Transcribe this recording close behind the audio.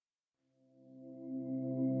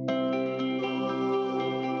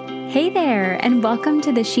Hey there, and welcome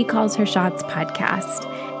to the She Calls Her Shots podcast.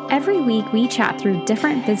 Every week, we chat through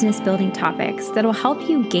different business building topics that will help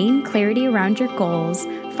you gain clarity around your goals,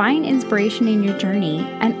 find inspiration in your journey,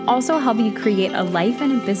 and also help you create a life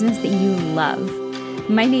and a business that you love.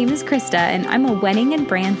 My name is Krista, and I'm a wedding and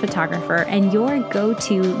brand photographer and your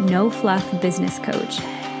go-to no-fluff business coach.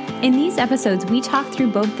 In these episodes, we talk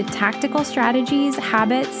through both the tactical strategies,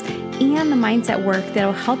 habits, and the mindset work that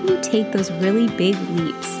will help you take those really big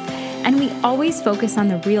leaps. And we always focus on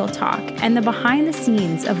the real talk and the behind the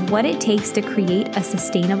scenes of what it takes to create a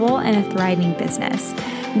sustainable and a thriving business.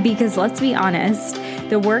 Because let's be honest,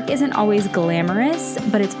 the work isn't always glamorous,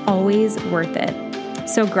 but it's always worth it.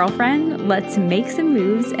 So girlfriend, let's make some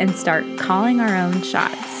moves and start calling our own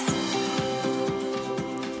shots.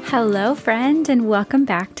 Hello, friend, and welcome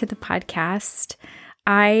back to the podcast.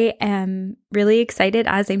 I am really excited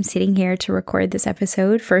as I'm sitting here to record this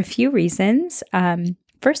episode for a few reasons.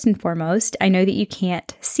 First and foremost, I know that you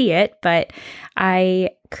can't see it, but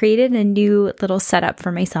I created a new little setup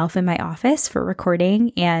for myself in my office for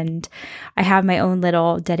recording, and I have my own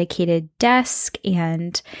little dedicated desk,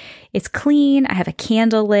 and it's clean. I have a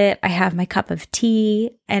candle lit. I have my cup of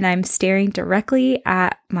tea, and I'm staring directly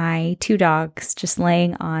at my two dogs just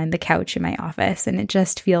laying on the couch in my office, and it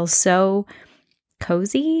just feels so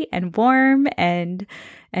cozy and warm and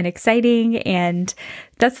exciting. And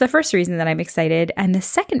that's the first reason that I'm excited. And the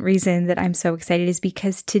second reason that I'm so excited is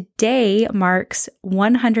because today marks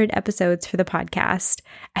 100 episodes for the podcast.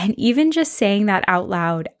 And even just saying that out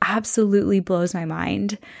loud absolutely blows my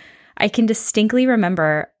mind. I can distinctly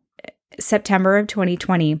remember September of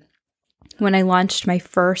 2020 when I launched my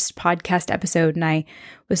first podcast episode, and I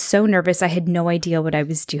was so nervous. I had no idea what I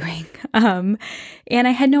was doing. And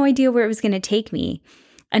I had no idea where it was going to take me.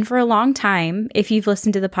 And for a long time, if you've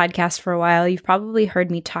listened to the podcast for a while, you've probably heard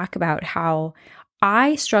me talk about how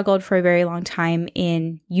I struggled for a very long time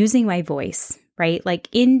in using my voice, right? Like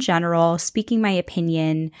in general, speaking my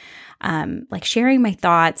opinion, like sharing my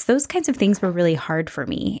thoughts, those kinds of things were really hard for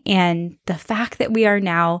me. And the fact that we are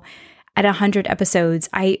now at 100 episodes,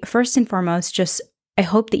 I first and foremost I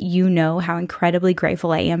hope that you know how incredibly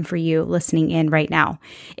grateful I am for you listening in right now.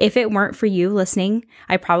 If it weren't for you listening,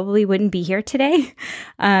 I probably wouldn't be here today.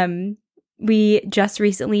 We just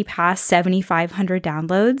recently passed 7,500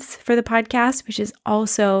 downloads for the podcast, which is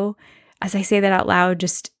also, as I say that out loud,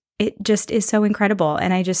 it just is so incredible.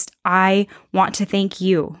 And I want to thank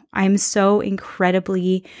you. I'm so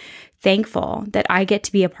incredibly thankful that I get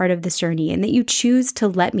to be a part of this journey and that you choose to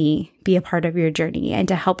let me be a part of your journey and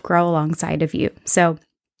to help grow alongside of you. So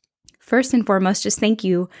first and foremost, just thank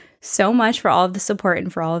you so much for all of the support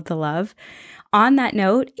and for all of the love. On that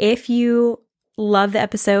note, if you love the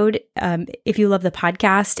episode, if you love the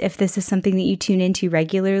podcast, if this is something that you tune into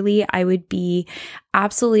regularly, I would be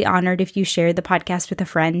absolutely honored if you shared the podcast with a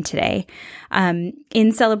friend today.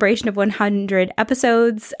 In celebration of 100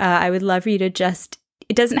 episodes, I would love for you to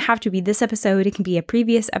it doesn't have to be this episode. It can be a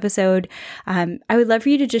previous episode. I would love for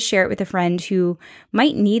you to just share it with a friend who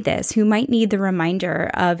might need this, who might need the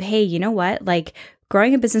reminder of, hey, you know what? Like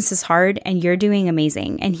growing a business is hard and you're doing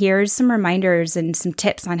amazing. And here's some reminders and some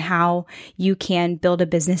tips on how you can build a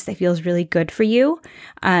business that feels really good for you.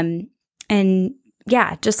 And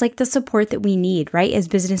yeah, just like the support that we need, right? As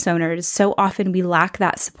business owners, so often we lack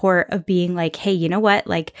that support of being like, hey, you know what?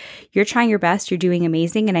 Like you're trying your best, you're doing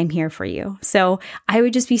amazing, and I'm here for you. So I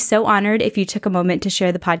would just be so honored if you took a moment to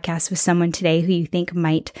share the podcast with someone today who you think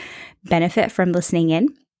might benefit from listening in.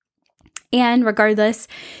 And regardless,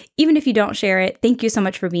 even if you don't share it, thank you so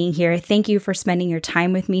much for being here. Thank you for spending your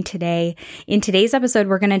time with me today. In today's episode,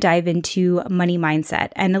 we're going to dive into money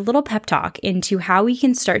mindset and a little pep talk into how we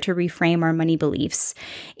can start to reframe our money beliefs.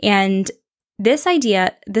 And this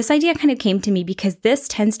idea kind of came to me because this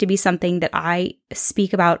tends to be something that I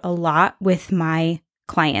speak about a lot with my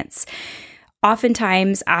clients.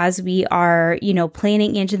 Oftentimes, as we are,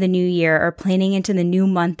 planning into the new year or planning into the new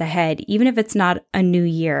month ahead, even if it's not a new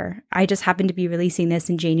year, I just happen to be releasing this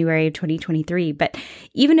in January of 2023. But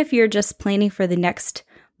even if you're just planning for the next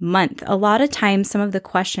month, a lot of times, some of the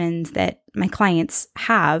questions that my clients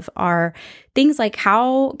have are things like,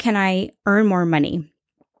 how can I earn more money?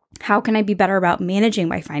 How can I be better about managing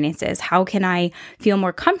my finances? How can I feel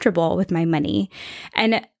more comfortable with my money?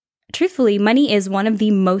 And truthfully, money is one of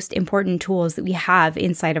the most important tools that we have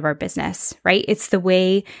inside of our business, right? It's the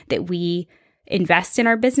way that we invest in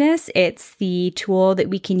our business. It's the tool that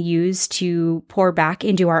we can use to pour back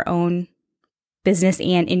into our own business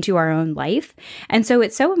and into our own life. And so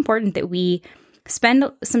it's so important that we spend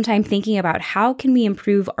some time thinking about how can we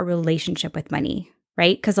improve our relationship with money,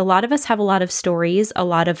 right? Because a lot of us have a lot of stories, a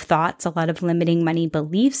lot of thoughts, a lot of limiting money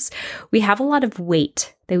beliefs. We have a lot of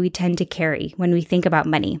weight that we tend to carry when we think about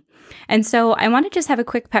money. And so I want to just have a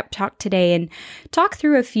quick pep talk today and talk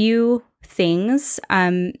through a few things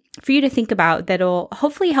for you to think about that'll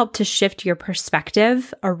hopefully help to shift your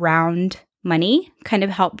perspective around money, kind of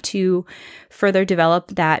help to further develop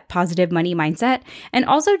that positive money mindset, and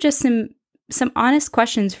also just some honest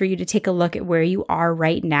questions for you to take a look at where you are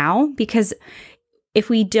right now. Because if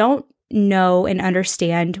we don't know and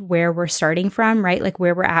understand where we're starting from, right, like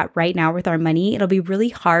where we're at right now with our money, it'll be really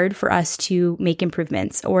hard for us to make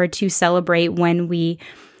improvements or to celebrate when we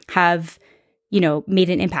have, made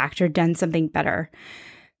an impact or done something better.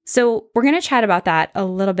 So we're going to chat about that a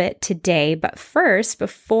little bit today. But first,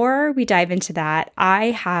 before we dive into that,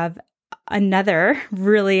 I have another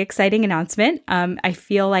really exciting announcement. I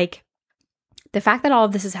feel like the fact that all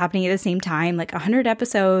of this is happening at the same time, like 100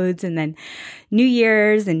 episodes and then New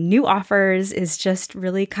Year's and new offers, is just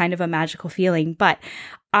really kind of a magical feeling. But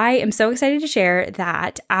I am so excited to share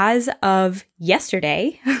that as of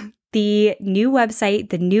yesterday, the new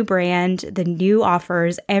website, the new brand, the new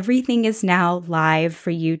offers, everything is now live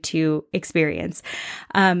for you to experience.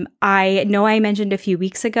 I know I mentioned a few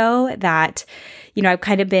weeks ago that, I've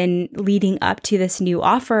kind of been leading up to this new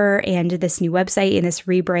offer and this new website and this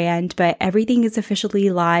rebrand, but everything is officially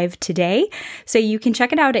live today. So you can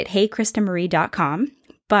check it out at heykristinemarie.com.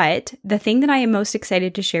 But the thing that I am most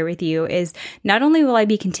excited to share with you is not only will I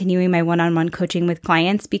be continuing my one-on-one coaching with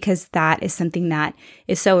clients, because that is something that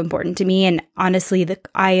is so important to me. And honestly,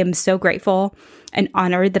 I am so grateful and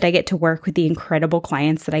honored that I get to work with the incredible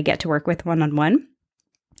clients that I get to work with one-on-one.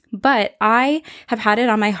 But I have had it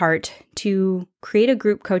on my heart to create a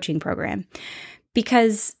group coaching program,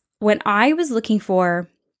 because when I was looking for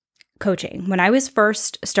coaching, when I was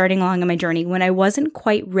first starting along on my journey, when I wasn't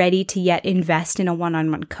quite ready to yet invest in a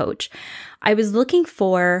one-on-one coach, I was looking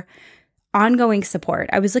for ongoing support.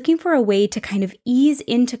 I was looking for a way to kind of ease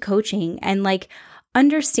into coaching and like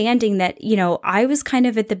understanding that, I was kind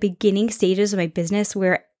of at the beginning stages of my business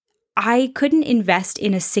where I couldn't invest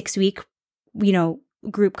in a 6-week,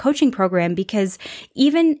 group coaching program, because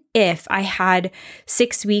even if I had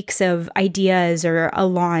 6 weeks of ideas or a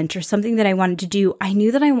launch or something that I wanted to do, I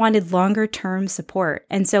knew that I wanted longer term support.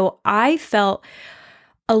 And so I felt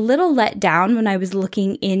a little let down when I was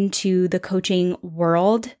looking into the coaching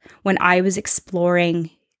world, when I was exploring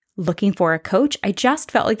looking for a coach. I just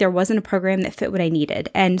felt like there wasn't a program that fit what I needed.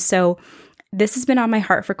 And so this has been on my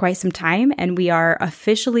heart for quite some time, and we are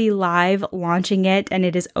officially live launching it, and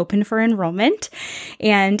it is open for enrollment,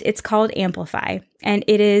 and it's called Amplify, and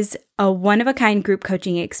it is a one-of-a-kind group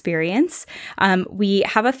coaching experience. We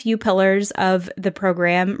have a few pillars of the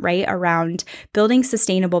program, right, around building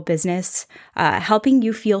sustainable business, helping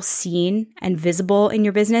you feel seen and visible in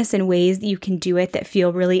your business in ways that you can do it that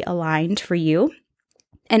feel really aligned for you,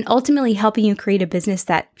 and ultimately helping you create a business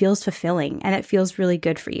that feels fulfilling and that feels really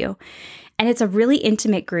good for you. And it's a really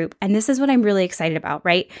intimate group. And this is what I'm really excited about,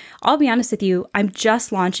 right? I'll be honest with you, I'm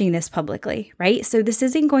just launching this publicly, right? So this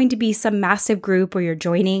isn't going to be some massive group where you're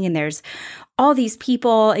joining and there's all these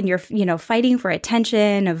people and you're, fighting for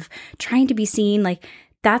attention, of trying to be seen. Like,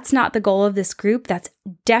 that's not the goal of this group. That's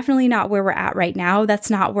definitely not where we're at right now. That's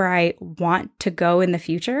not where I want to go in the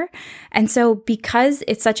future. And so because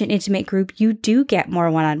it's such an intimate group, you do get more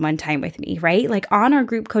one-on-one time with me, right? Like on our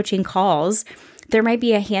group coaching calls, there might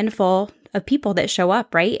be a handful of people that show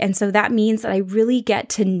up, right? And so that means that I really get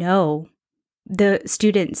to know the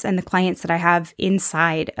students and the clients that I have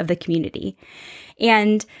inside of the community.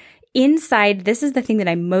 And inside, this is the thing that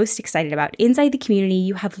I'm most excited about. Inside the community,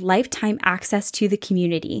 you have lifetime access to the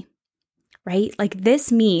community, right? Like this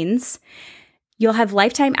means you'll have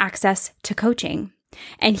lifetime access to coaching.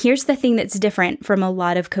 And here's the thing that's different from a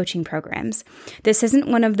lot of coaching programs. This isn't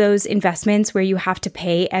one of those investments where you have to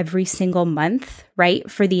pay every single month, right,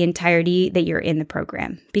 for the entirety that you're in the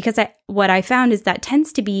program. Because what I found is that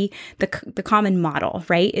tends to be the common model,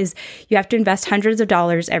 right, is you have to invest hundreds of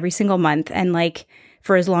dollars every single month and like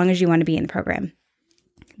for as long as you want to be in the program.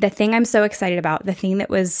 The thing I'm so excited about, the thing that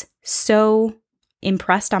was so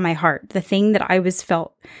impressed on my heart, the thing that I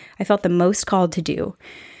felt the most called to do,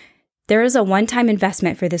 there is a one-time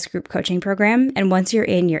investment for this group coaching program. And once you're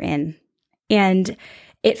in, you're in. And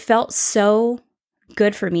it felt so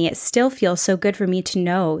good for me. It still feels so good for me to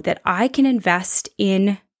know that I can invest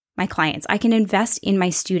in my clients. I can invest in my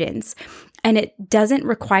students. And it doesn't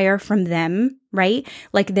require from them, right,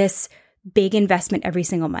 like this big investment every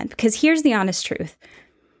single month. Because here's the honest truth.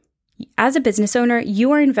 As a business owner,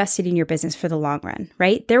 you are invested in your business for the long run,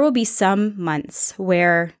 right? There will be some months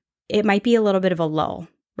where it might be a little bit of a lull,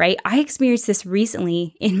 right? I experienced this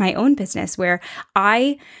recently in my own business where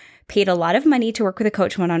I paid a lot of money to work with a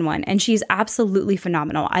coach one-on-one, and she's absolutely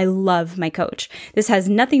phenomenal. I love my coach. This has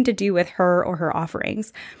nothing to do with her or her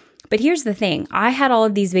offerings. But here's the thing. I had all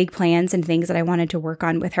of these big plans and things that I wanted to work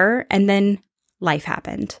on with her, and then life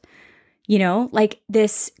happened. Like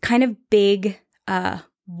this kind of big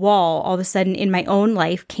wall all of a sudden in my own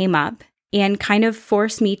life came up and kind of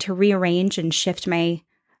forced me to rearrange and shift my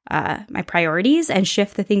priorities and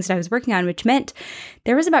shift the things that I was working on, which meant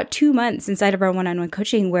there was about 2 months inside of our one-on-one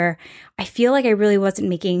coaching where I feel like I really wasn't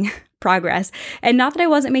making progress. And not that I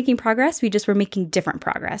wasn't making progress, we just were making different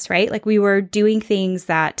progress, right? Like we were doing things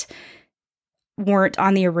that weren't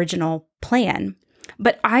on the original plan.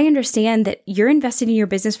 But I understand that you're invested in your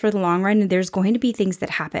business for the long run, and there's going to be things that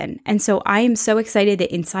happen. And so I am so excited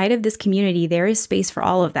that inside of this community, there is space for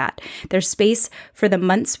all of that. There's space for the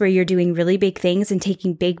months where you're doing really big things and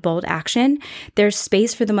taking big, bold action. There's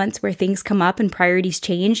space for the months where things come up and priorities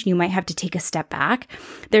change, and you might have to take a step back.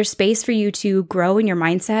 There's space for you to grow in your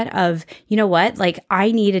mindset of, you know what, like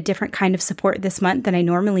I need a different kind of support this month than I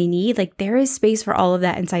normally need. Like there is space for all of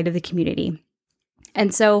that inside of the community.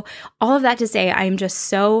 And so all of that to say, I am just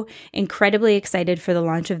so incredibly excited for the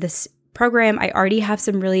launch of this program. I already have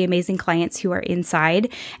some really amazing clients who are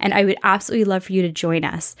inside, and I would absolutely love for you to join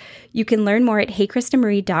us. You can learn more at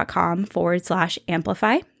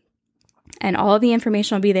heykristinmarie.com/amplify, and all of the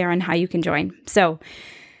information will be there on how you can join. So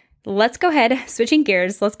let's go ahead, switching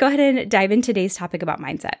gears, let's go ahead and dive into today's topic about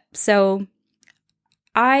mindset. So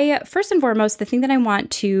first and foremost, the thing that I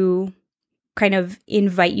want to kind of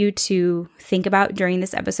invite you to think about during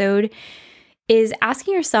this episode is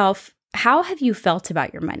asking yourself, how have you felt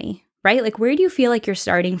about your money, right? Like, where do you feel like you're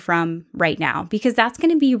starting from right now? Because that's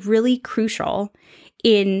going to be really crucial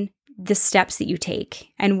in the steps that you take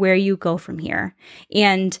and where you go from here.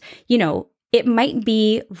 And, it might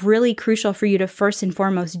be really crucial for you to first and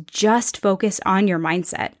foremost just focus on your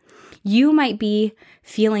mindset. You might be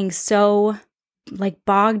feeling so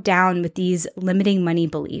bogged down with these limiting money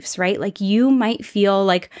beliefs, right? Like you might feel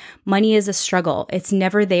like money is a struggle. It's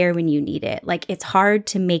never there when you need it. Like it's hard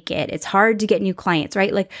to make it. It's hard to get new clients,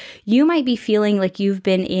 right? Like you might be feeling like you've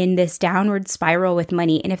been in this downward spiral with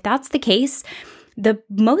money. And if that's the case, the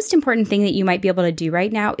most important thing that you might be able to do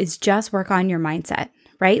right now is just work on your mindset,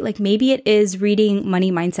 right? Like maybe it is reading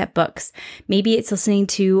money mindset books. Maybe it's listening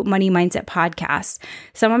to money mindset podcasts.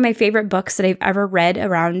 Some of my favorite books that I've ever read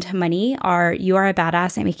around money are You Are a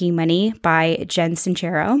Badass at Making Money by Jen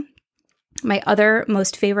Sincero. My other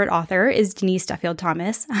most favorite author is Denise Duffield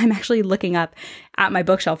Thomas. I'm actually looking up at my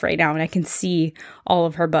bookshelf right now and I can see all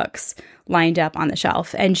of her books lined up on the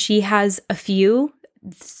shelf. And she has a few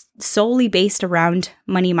solely based around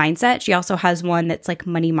money mindset. She also has one that's like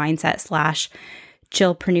money mindset /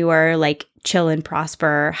 chillpreneur, like chill and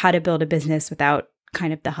prosper, how to build a business without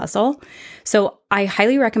kind of the hustle. So I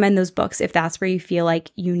highly recommend those books if that's where you feel like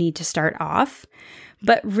you need to start off.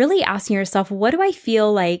 But really asking yourself, what do I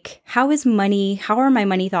feel like? How are my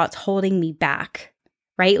money thoughts holding me back?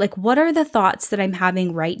 Right? Like what are the thoughts that I'm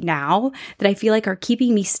having right now that I feel like are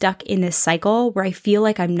keeping me stuck in this cycle where I feel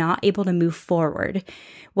like I'm not able to move forward?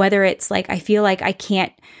 Whether it's like I feel like I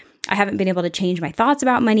haven't been able to change my thoughts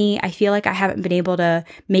about money. I feel like I haven't been able to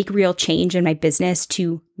make real change in my business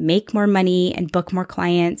to make more money and book more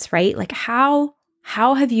clients, right? Like how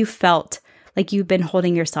have you felt like you've been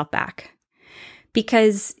holding yourself back?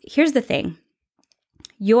 Because here's the thing,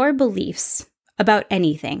 your beliefs about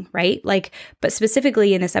anything, right? But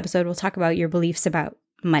specifically in this episode, we'll talk about your beliefs about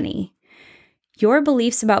money. Your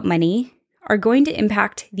beliefs about money are going to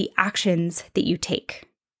impact the actions that you take,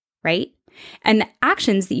 right? And the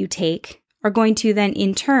actions that you take are going to then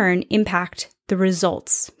in turn impact the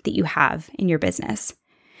results that you have in your business.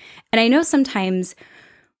 And I know sometimes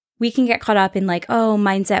we can get caught up in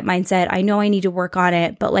mindset. I know I need to work on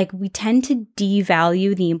it, but we tend to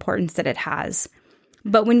devalue the importance that it has.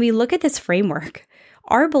 But when we look at this framework,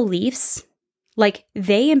 our beliefs,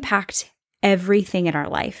 they impact everything in our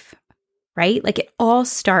life, right? It all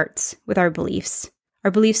starts with our beliefs. Our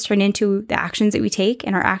beliefs turn into the actions that we take,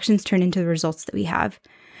 and our actions turn into the results that we have.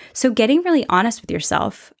 So getting really honest with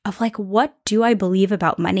yourself of what do I believe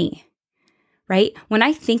about money, right? When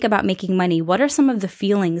I think about making money, what are some of the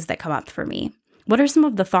feelings that come up for me? What are some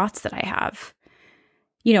of the thoughts that I have?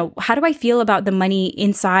 How do I feel about the money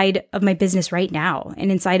inside of my business right now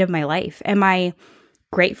and inside of my life? Am I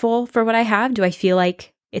grateful for what I have? Do I feel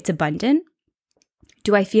like it's abundant?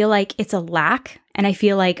 Do I feel like it's a lack and I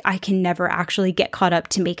feel like I can never actually get caught up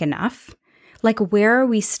to make enough? Where are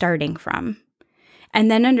we starting from?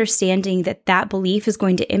 And then understanding that belief is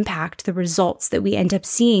going to impact the results that we end up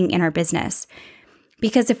seeing in our business.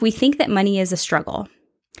 Because if we think that money is a struggle,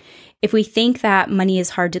 if we think that money is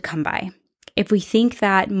hard to come by, if we think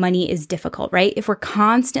that money is difficult, right? If we're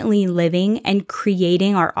constantly living and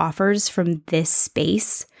creating our offers from this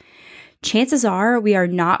space, chances are we are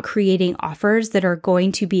not creating offers that are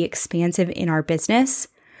going to be expansive in our business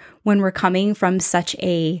when we're coming from such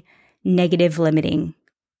a negative limiting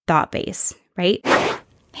thought base, right?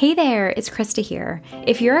 Hey there, it's Krista here.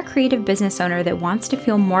 If you're a creative business owner that wants to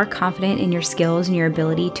feel more confident in your skills and your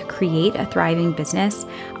ability to create a thriving business,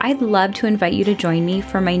 I'd love to invite you to join me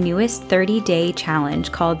for my newest 30-day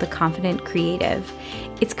challenge called The Confident Creative.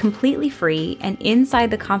 It's completely free, and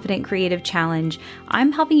inside the Confident Creative Challenge,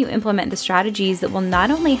 I'm helping you implement the strategies that will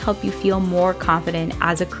not only help you feel more confident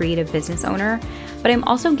as a creative business owner, but I'm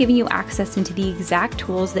also giving you access into the exact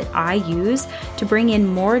tools that I use to bring in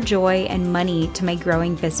more joy and money to my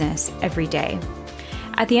growing business every day.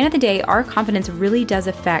 At the end of the day, our confidence really does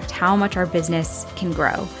affect how much our business can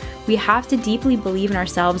grow. We have to deeply believe in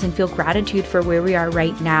ourselves and feel gratitude for where we are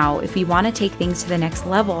right now if we want to take things to the next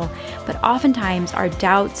level. But oftentimes our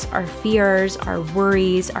doubts, our fears, our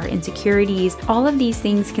worries, our insecurities, all of these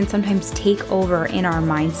things can sometimes take over in our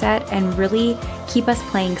mindset and really keep us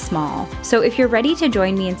playing small. So if you're ready to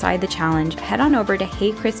join me inside the challenge, head on over to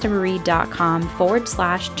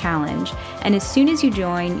heykristaMarie.com/challenge. And as soon as you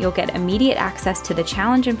join, you'll get immediate access to the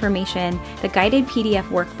challenge information, the guided PDF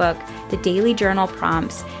workbook, the daily journal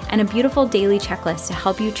prompts, and a beautiful daily checklist to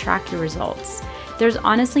help you track your results. There's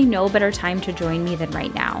honestly no better time to join me than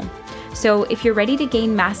right now. So if you're ready to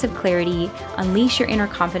gain massive clarity, unleash your inner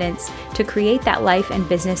confidence to create that life and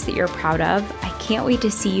business that you're proud of, I can't wait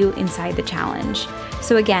to see you inside the challenge.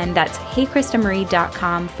 So again, that's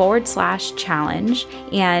heykristaMarie.com/challenge,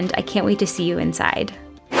 and I can't wait to see you inside.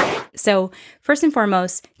 So first and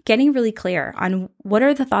foremost, getting really clear on what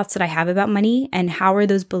are the thoughts that I have about money and how are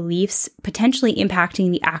those beliefs potentially impacting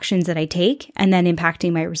the actions that I take and then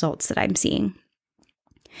impacting my results that I'm seeing.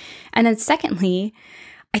 And then secondly,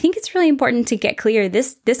 I think it's really important to get clear.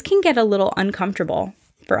 This can get a little uncomfortable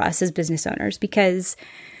for us as business owners because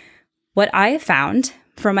what I have found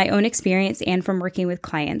from my own experience and from working with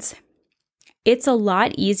clients, it's a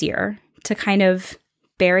lot easier to kind of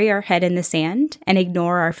bury our head in the sand and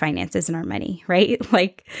ignore our finances and our money, right?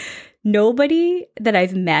 Like nobody that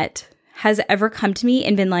I've met has ever come to me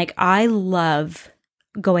and been like, I love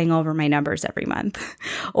going over my numbers every month,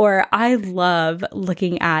 or I love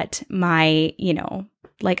looking at my,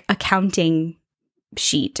 like accounting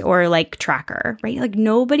sheet or like tracker, right? Like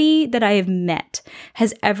nobody that I have met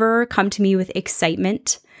has ever come to me with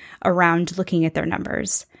excitement around looking at their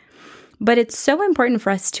numbers. But it's so important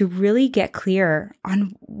for us to really get clear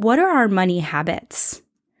on what are our money habits?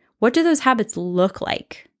 What do those habits look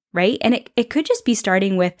like, right? And it could just be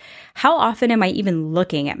starting with how often am I even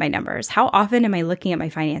looking at my numbers? How often am I looking at my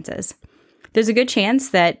finances? There's a good chance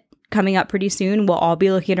that coming up pretty soon, we'll all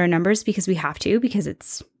be looking at our numbers because we have to, because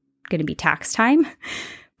it's going to be tax time.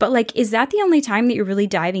 But like, is that the only time that you're really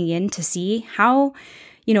diving in to see how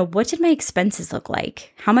what did my expenses look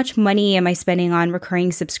like? How much money am I spending on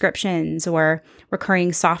recurring subscriptions or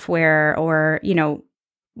recurring software or,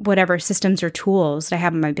 whatever systems or tools that I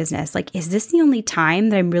have in my business? Like, is this the only time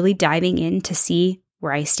that I'm really diving in to see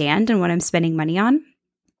where I stand and what I'm spending money on?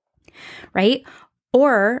 Right?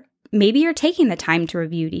 Or maybe you're taking the time to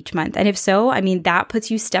review it each month. And if so, that puts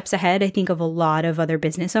you steps ahead, I think, of a lot of other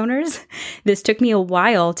business owners. This took me a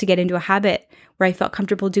while to get into a habit where I felt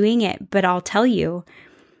comfortable doing it. But I'll tell you,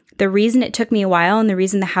 the reason it took me a while and the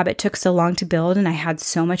reason the habit took so long to build and I had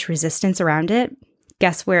so much resistance around it,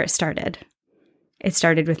 guess where it started? It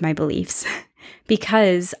started with my beliefs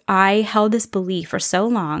because I held this belief for so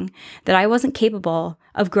long that I wasn't capable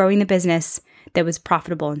of growing the business that was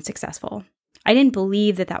profitable and successful. I didn't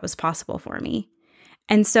believe that that was possible for me.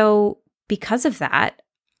 And so because of that,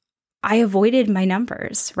 I avoided my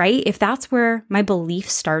numbers, right? If that's where my belief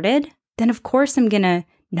started, then of course I'm going to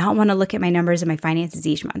not want to look at my numbers and my finances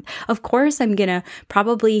each month. Of course, I'm going to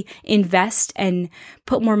probably invest and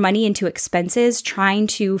put more money into expenses, trying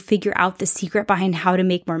to figure out the secret behind how to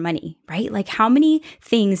make more money, right? Like how many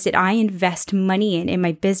things did I invest money in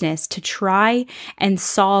my business to try and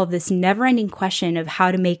solve this never-ending question of how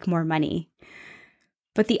to make more money?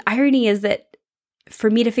 But the irony is that for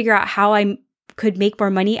me to figure out how I could make more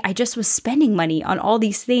money, I just was spending money on all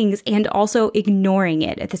these things and also ignoring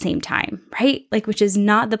it at the same time, right? Like, which is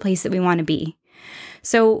not the place that we want to be.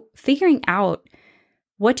 So figuring out,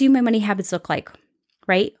 what do my money habits look like,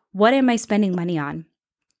 right? What am I spending money on?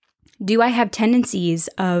 Do I have tendencies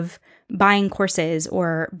of buying courses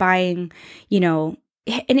or buying, and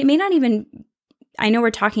it may not even I know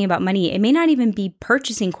we're talking about money. It may not even be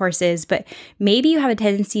purchasing courses, but maybe you have a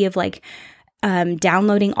tendency of like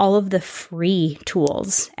downloading all of the free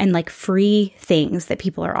tools and like free things that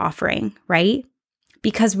people are offering, right?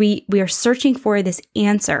 Because we are searching for this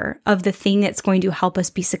answer of the thing that's going to help us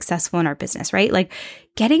be successful in our business, right? Like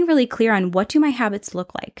getting really clear on what do my habits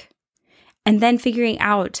look like? And then figuring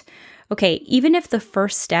out, okay, even if the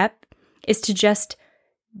first step is to just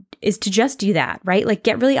do that, right? Like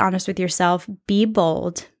get really honest with yourself, be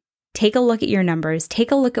bold, take a look at your numbers,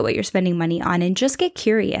 take a look at what you're spending money on, and just get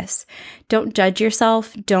curious. Don't judge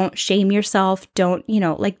yourself, don't shame yourself, don't,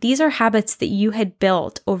 like these are habits that you had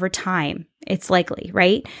built over time. It's likely,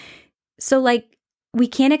 right? So like we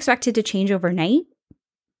can't expect it to change overnight.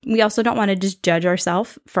 We also don't want to just judge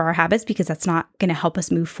ourselves for our habits because that's not going to help us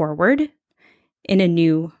move forward in a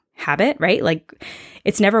new habit, right? Like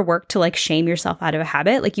it's never worked to like shame yourself out of a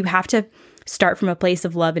habit. Like you have to start from a place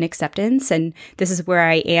of love and acceptance. And this is where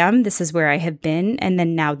I am. This is where I have been. And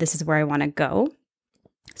then now this is where I want to go.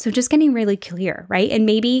 So just getting really clear, right? And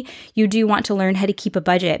maybe you do want to learn how to keep a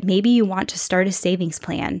budget. Maybe you want to start a savings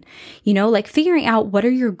plan, like figuring out what are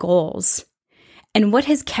your goals and what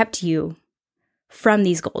has kept you from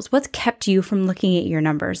these goals. What's kept you from looking at your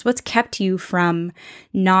numbers? What's kept you from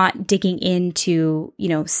not digging into,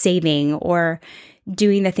 saving or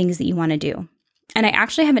doing the things that you want to do? And I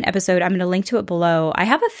actually have an episode, I'm going to link to it below. I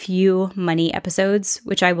have a few money episodes,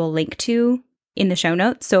 which I will link to in the show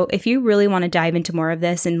notes. So if you really want to dive into more of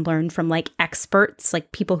this and learn from like experts,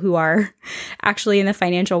 like people who are actually in the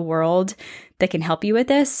financial world that can help you with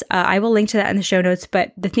this, I will link to that in the show notes.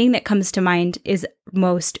 But the thing that comes to mind is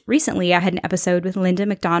most recently, I had an episode with Linda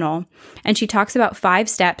McDonald, and she talks about 5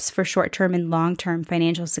 steps for short-term and long-term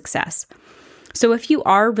financial success. So if you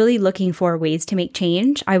are really looking for ways to make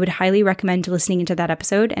change, I would highly recommend listening into that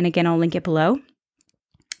episode. And again, I'll link it below.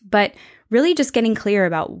 But really just getting clear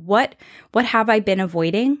about what have I been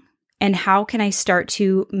avoiding and how can I start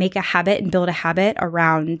to make a habit and build a habit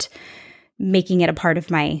around making it a part of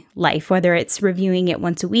my life, whether it's reviewing it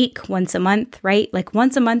once a week, once a month, right? Like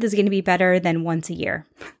once a month is going to be better than once a year.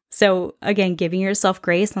 So again, giving yourself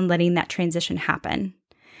grace on letting that transition happen.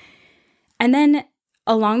 And then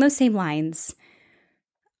along those same lines,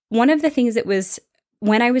 one of the things that was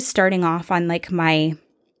when I was starting off on like my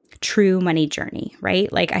true money journey,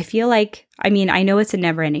 right? Like I feel like, I know it's a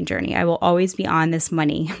never ending journey. I will always be on this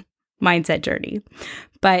money mindset journey.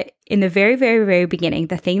 But in the very, very, very beginning,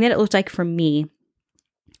 the thing that it looked like for me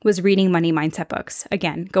was reading money mindset books.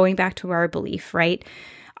 Again, going back to our belief, right?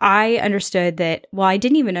 I understood that, I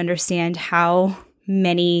didn't even understand how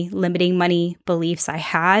many limiting money beliefs I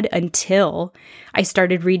had until I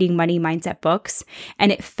started reading money mindset books.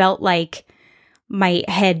 And it felt like my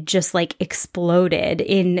head just like exploded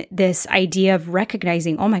in this idea of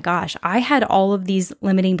recognizing, oh my gosh, I had all of these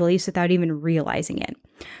limiting beliefs without even realizing it.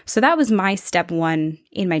 So that was my step 1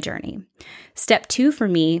 in my journey. Step 2 for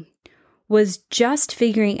me was just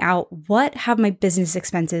figuring out what have my business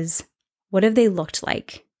expenses, what have they looked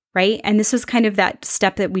like, right? And this was kind of that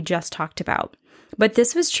step that we just talked about. But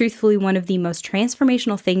this was truthfully one of the most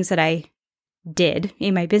transformational things that I did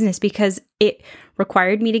in my business because it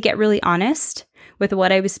required me to get really honest with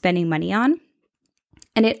what I was spending money on.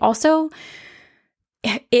 And it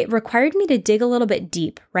required me to dig a little bit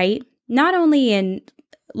deep, right? Not only in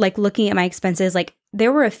like looking at my expenses, like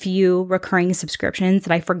there were a few recurring subscriptions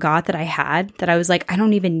that I forgot that I had that I was like, I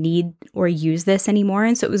don't even need or use this anymore.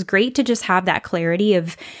 And so it was great to just have that clarity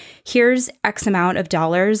of here's X amount of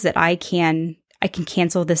dollars that I can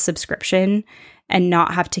cancel this subscription and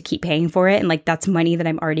not have to keep paying for it. And like, that's money that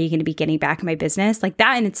I'm already going to be getting back in my business. Like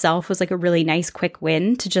that in itself was like a really nice quick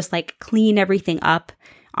win to just like clean everything up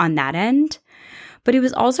on that end. But it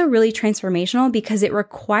was also really transformational because it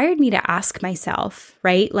required me to ask myself,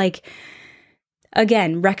 right? Like,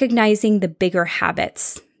 again, recognizing the bigger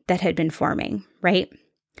habits that had been forming, right?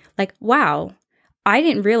 Like, wow, I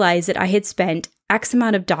didn't realize that I had spent X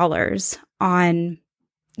amount of dollars on,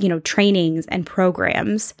 trainings and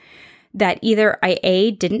programs that either I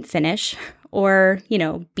A, didn't finish or,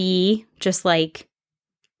 B, just like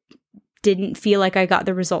didn't feel like I got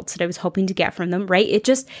the results that I was hoping to get from them, right?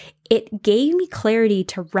 It gave me clarity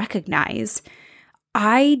to recognize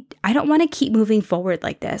I don't want to keep moving forward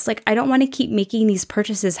like this. Like, I don't want to keep making these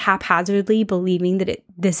purchases haphazardly, believing that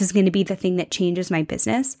this is going to be the thing that changes my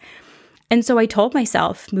business. And so I told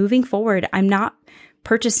myself, moving forward, I'm not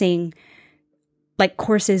purchasing like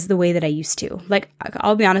courses the way that I used to. Like,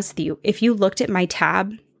 I'll be honest with you. If you looked at my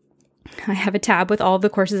tab I have a tab with all of the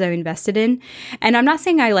courses I've invested in. And I'm not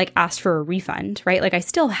saying I asked for a refund, right? I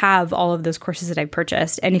still have all of those courses that I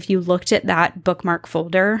purchased. And if you looked at that bookmark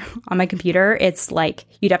folder on my computer, it's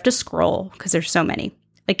you'd have to scroll because there's so many.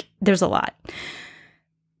 There's a lot.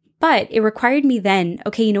 But it required me then,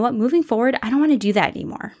 okay, you know what? Moving forward, I don't want to do that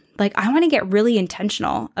anymore. I want to get really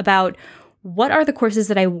intentional about what are the courses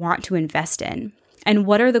that I want to invest in, and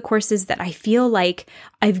what are the courses that I feel like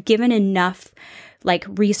I've given enough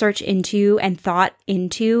research into and thought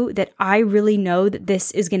into that I really know that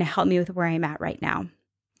this is going to help me with where I'm at right now.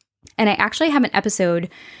 And I actually have an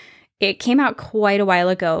episode. It came out quite a while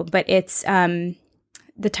ago, but it's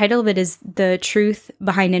the title of it is The Truth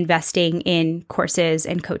Behind Investing in Courses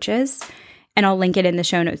and Coaches. And I'll link it in the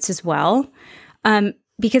show notes as well.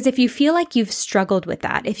 Because if you feel like you've struggled with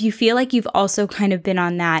that, if you feel like you've also kind of been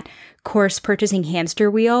on that course purchasing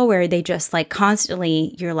hamster wheel where they just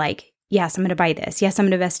constantly, you're yes, I'm going to buy this. Yes, I'm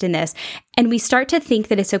going to invest in this. And we start to think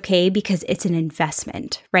that it's okay because it's an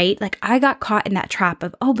investment, right? I got caught in that trap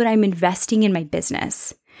of, but I'm investing in my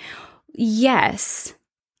business. Yes.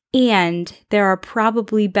 And there are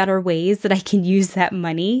probably better ways that I can use that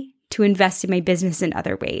money to invest in my business in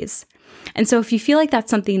other ways. And so if you feel like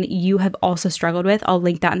that's something that you have also struggled with, I'll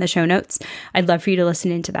link that in the show notes. I'd love for you to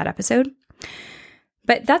listen into that episode.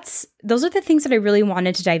 But those are the things that I really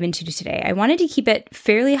wanted to dive into today. I wanted to keep it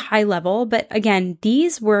fairly high level, but again,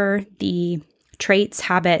 these were the traits,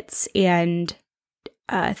 habits, and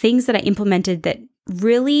things that I implemented that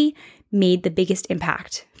really made the biggest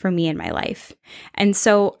impact for me in my life. And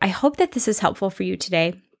so I hope that this is helpful for you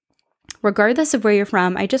today. Regardless of where you're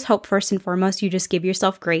from, I just hope first and foremost you just give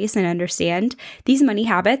yourself grace and understand these money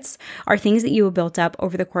habits are things that you have built up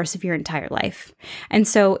over the course of your entire life. And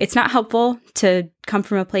so it's not helpful to come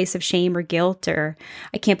from a place of shame or guilt or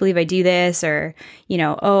I can't believe I do this or,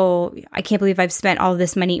 I can't believe I've spent all of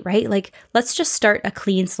this money, right? Let's just start a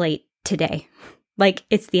clean slate today.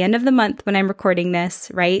 It's the end of the month when I'm recording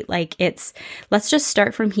this, right? Let's just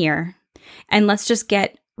start from here and let's just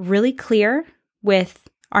get really clear with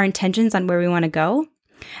our intentions on where we want to go.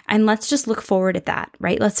 And let's just look forward at that,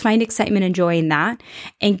 right? Let's find excitement and joy in that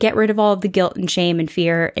and get rid of all of the guilt and shame and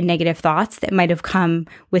fear and negative thoughts that might have come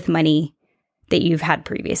with money that you've had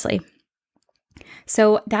previously.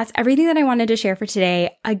 So that's everything that I wanted to share for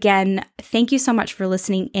today. Again, thank you so much for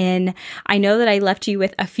listening in. I know that I left you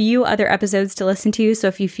with a few other episodes to listen to. So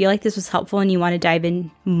if you feel like this was helpful and you want to dive in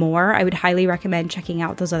more, I would highly recommend checking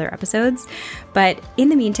out those other episodes. But in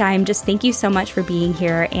the meantime, just thank you so much for being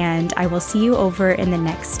here, and I will see you over in the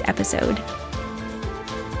next episode.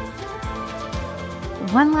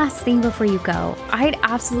 One last thing before you go. I'd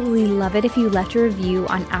absolutely love it if you left a review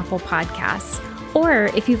on Apple Podcasts. Or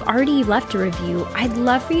if you've already left a review, I'd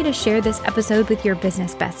love for you to share this episode with your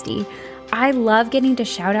business bestie. I love getting to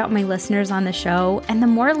shout out my listeners on the show, and the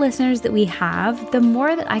more listeners that we have, the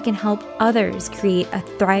more that I can help others create a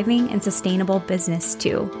thriving and sustainable business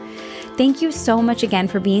too. Thank you so much again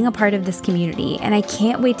for being a part of this community, and I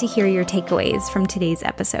can't wait to hear your takeaways from today's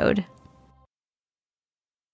episode.